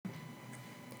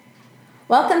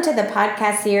Welcome to the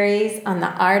podcast series on the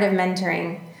art of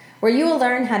mentoring, where you will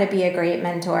learn how to be a great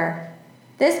mentor.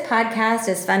 This podcast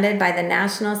is funded by the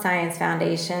National Science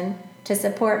Foundation to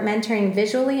support mentoring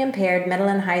visually impaired middle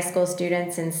and high school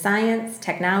students in science,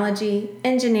 technology,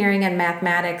 engineering, and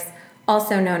mathematics,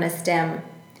 also known as STEM.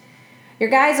 Your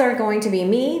guides are going to be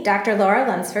me, Dr. Laura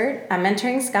Lunsford, a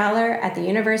mentoring scholar at the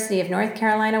University of North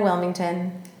Carolina,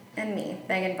 Wilmington. And me,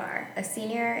 Megan Barr, a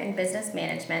senior in business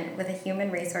management with a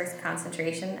human resource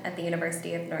concentration at the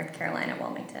University of North Carolina,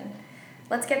 Wilmington.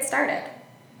 Let's get started.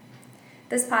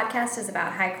 This podcast is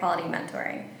about high-quality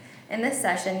mentoring. In this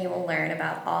session, you will learn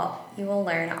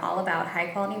all about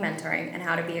high-quality mentoring and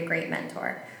how to be a great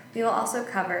mentor. We will also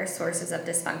cover sources of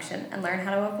dysfunction and learn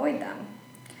how to avoid them.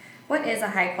 What is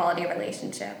a high-quality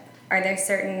relationship? Are there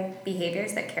certain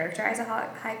behaviors that characterize a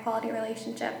high-quality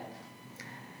relationship?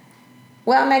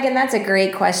 Well, Megan, that's a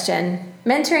great question.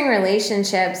 Mentoring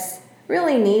relationships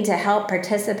really need to help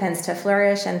participants to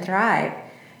flourish and thrive.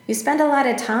 You spend a lot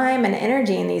of time and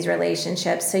energy in these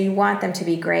relationships, so you want them to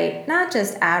be great, not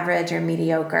just average or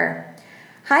mediocre.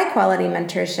 High-quality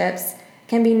mentorships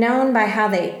can be known by how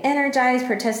they energize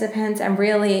participants and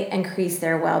really increase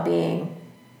their well-being.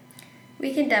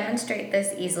 We can demonstrate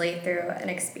this easily through an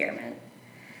experiment.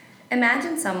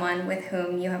 Imagine someone with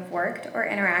whom you have worked or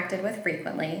interacted with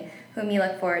frequently, whom you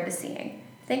look forward to seeing.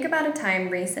 Think about a time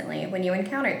recently when you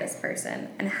encountered this person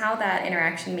and how that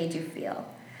interaction made you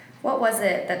feel. What was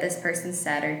it that this person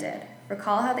said or did?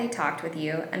 Recall how they talked with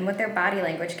you and what their body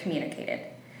language communicated.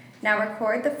 Now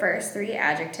record the first 3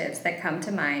 adjectives that come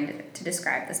to mind to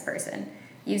describe this person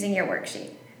using your worksheet.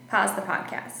 Pause the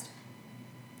podcast.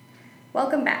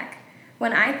 Welcome back.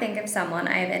 When I think of someone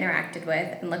I have interacted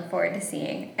with and look forward to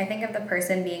seeing, I think of the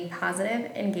person being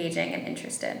positive, engaging, and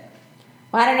interested.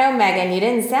 Well, I don't know, Megan, you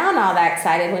didn't sound all that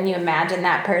excited when you imagined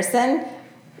that person.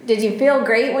 Did you feel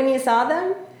great when you saw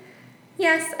them?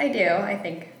 Yes, I do, I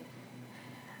think.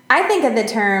 I think of the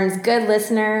terms good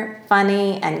listener,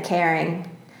 funny, and caring.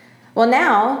 Well,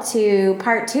 now to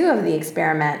part 2 of the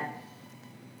experiment.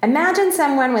 Imagine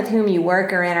someone with whom you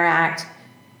work or interact,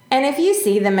 and if you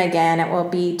see them again, it will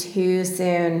be too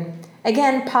soon.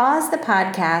 Again, pause the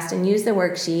podcast and use the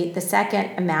worksheet, the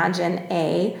second Imagine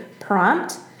A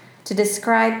prompt, to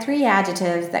describe 3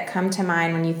 adjectives that come to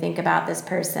mind when you think about this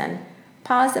person.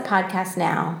 Pause the podcast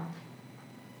now.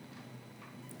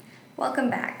 Welcome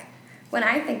back. When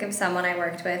I think of someone I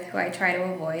worked with who I try to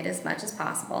avoid as much as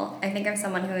possible, I think of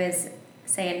someone who is,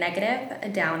 say, a negative, a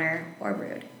downer, or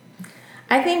rude.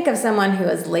 I think of someone who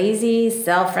is lazy,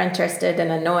 self-interested,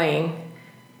 and annoying.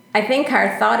 I think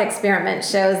our thought experiment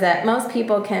shows that most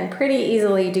people can pretty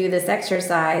easily do this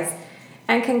exercise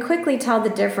and can quickly tell the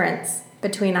difference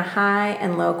between a high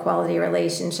and low quality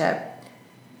relationship.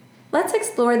 Let's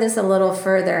explore this a little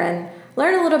further and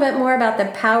learn a little bit more about the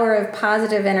power of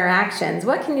positive interactions.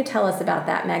 What can you tell us about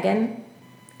that, Megan?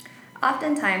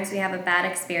 Oftentimes, we have a bad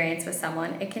experience with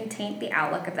someone. It can taint the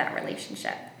outlook of that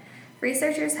relationship.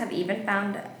 Researchers have even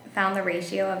found the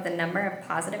ratio of the number of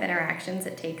positive interactions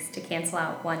it takes to cancel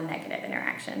out one negative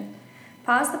interaction.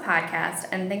 Pause the podcast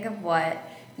and think of what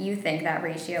you think that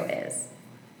ratio is.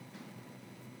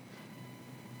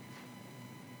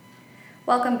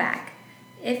 Welcome back.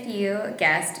 If you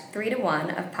guessed 3 to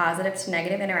 1 of positive to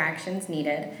negative interactions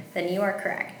needed, then you are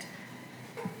correct.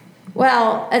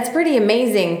 Well, it's pretty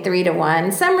amazing, 3 to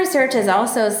 1. Some research has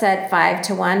also said 5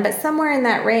 to 1, but somewhere in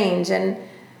that range. And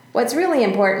what's really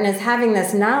important is having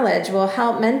this knowledge will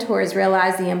help mentors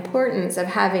realize the importance of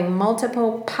having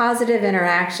multiple positive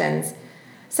interactions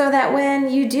so that when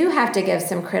you do have to give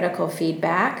some critical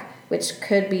feedback, which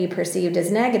could be perceived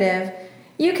as negative,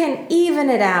 you can even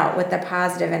it out with the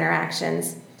positive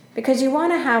interactions because you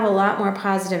want to have a lot more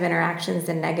positive interactions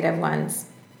than negative ones.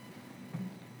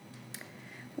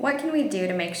 What can we do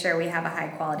to make sure we have a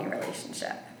high-quality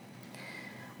relationship?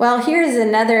 Well, here's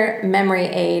another memory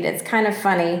aid. It's kind of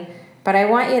funny, but I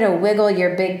want you to wiggle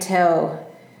your big toe.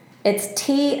 It's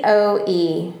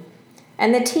TOE,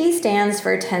 and the T stands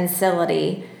for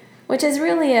tensility, which is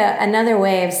really another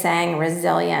way of saying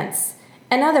resilience.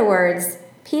 In other words,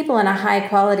 people in a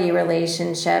high-quality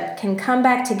relationship can come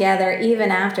back together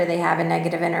even after they have a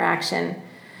negative interaction.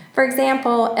 For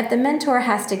example, if the mentor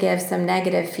has to give some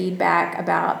negative feedback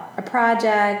about a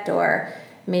project or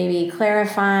maybe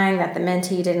clarifying that the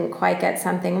mentee didn't quite get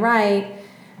something right,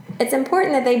 it's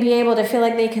important that they be able to feel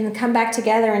like they can come back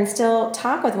together and still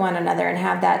talk with one another and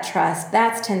have that trust.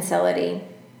 That's tensility.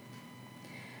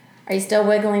 Are you still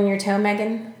wiggling your toe,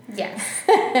 Megan? Yes.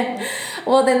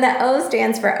 Well, then the O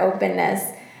stands for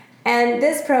openness. And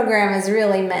this program is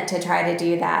really meant to try to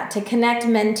do that, to connect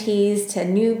mentees to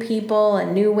new people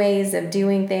and new ways of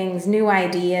doing things, new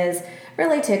ideas,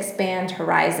 really to expand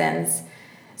horizons.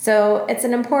 So it's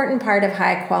an important part of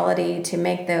high quality to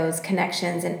make those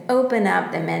connections and open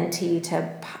up the mentee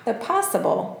to the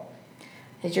possible.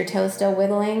 Is your toe still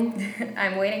wiggling?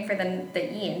 I'm waiting for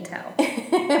the E in toe.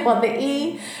 Well, the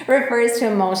E refers to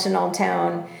emotional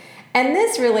tone. And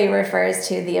this really refers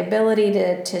to the ability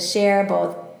to share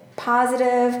both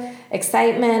positive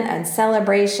excitement and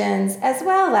celebrations, as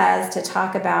well as to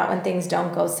talk about when things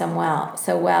don't go so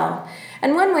well.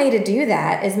 And one way to do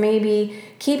that is maybe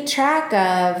keep track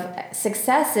of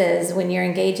successes when you're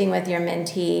engaging with your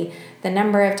mentee, the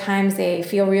number of times they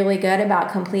feel really good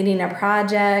about completing a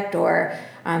project, or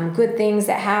good things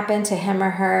that happen to him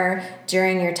or her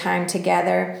during your time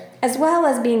together, as well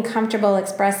as being comfortable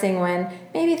expressing when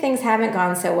maybe things haven't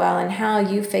gone so well and how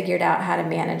you figured out how to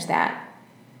manage that.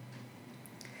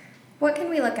 What can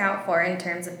we look out for in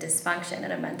terms of dysfunction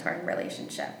in a mentoring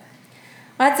relationship?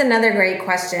 Well, that's another great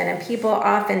question, and people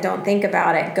often don't think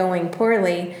about it going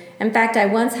poorly. In fact, I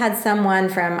once had someone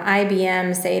from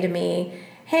IBM say to me,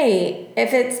 "Hey,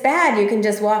 if it's bad, you can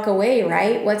just walk away,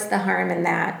 right? What's the harm in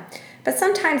that?" But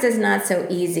sometimes it's not so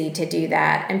easy to do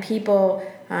that, and people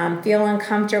feel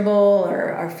uncomfortable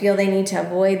or feel they need to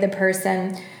avoid the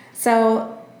person.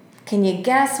 So can you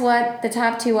guess what the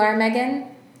top two are, Megan?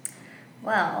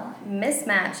 Well,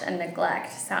 mismatch and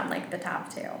neglect sound like the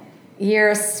top two.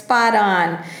 You're spot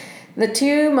on. The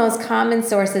two most common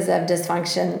sources of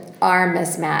dysfunction are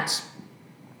mismatch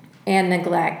and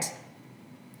neglect.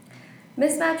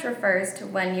 Mismatch refers to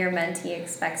when your mentee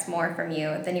expects more from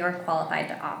you than you are qualified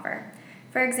to offer.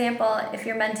 For example, if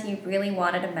your mentee really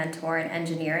wanted a mentor in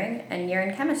engineering and you're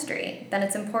in chemistry, then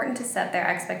it's important to set their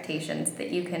expectations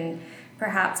that you can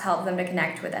perhaps help them to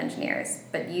connect with engineers,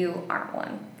 but you aren't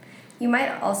one. You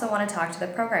might also want to talk to the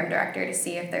program director to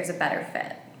see if there's a better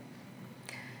fit.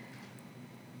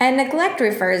 And neglect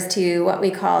refers to what we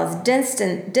call as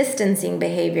distancing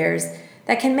behaviors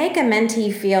that can make a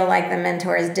mentee feel like the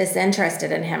mentor is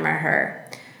disinterested in him or her.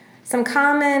 Some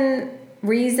common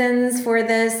reasons for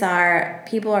this are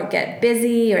people get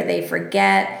busy or they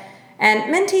forget,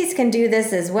 and mentees can do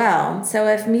this as well. So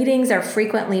if meetings are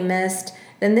frequently missed,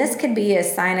 then this could be a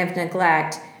sign of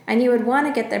neglect, and you would want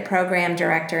to get the program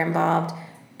director involved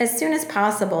as soon as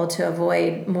possible to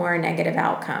avoid more negative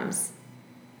outcomes.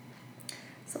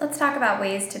 So let's talk about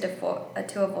ways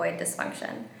to avoid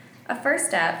dysfunction. A first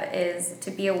step is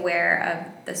to be aware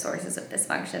of the sources of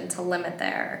dysfunction to limit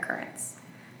their occurrence.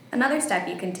 Another step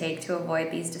you can take to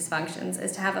avoid these dysfunctions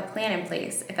is to have a plan in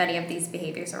place if any of these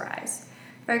behaviors arise.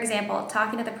 For example,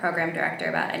 talking to the program director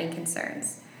about any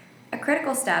concerns. A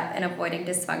critical step in avoiding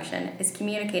dysfunction is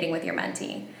communicating with your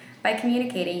mentee. By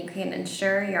communicating, you can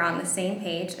ensure you're on the same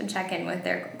page and check in with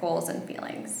their goals and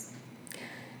feelings.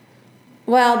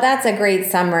 Well, that's a great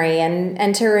summary.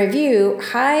 And to review,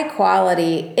 high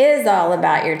quality is all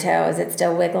about your toe. Is it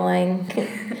still wiggling?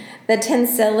 The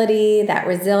tensility, that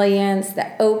resilience, the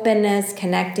openness,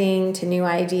 connecting to new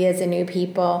ideas and new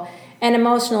people, and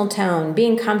emotional tone,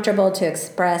 being comfortable to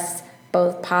express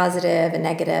both positive and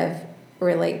negative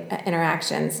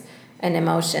interactions and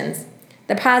emotions.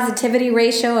 The positivity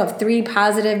ratio of 3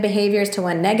 positive behaviors to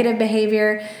 1 negative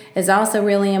behavior is also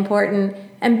really important.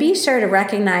 And be sure to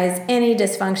recognize any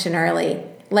dysfunction early,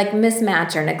 like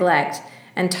mismatch or neglect,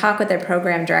 and talk with their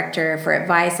program director for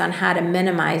advice on how to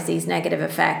minimize these negative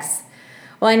effects.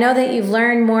 Well, I know that you've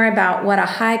learned more about what a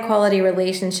high-quality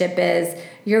relationship is.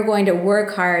 You're going to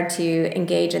work hard to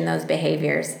engage in those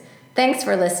behaviors. Thanks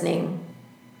for listening.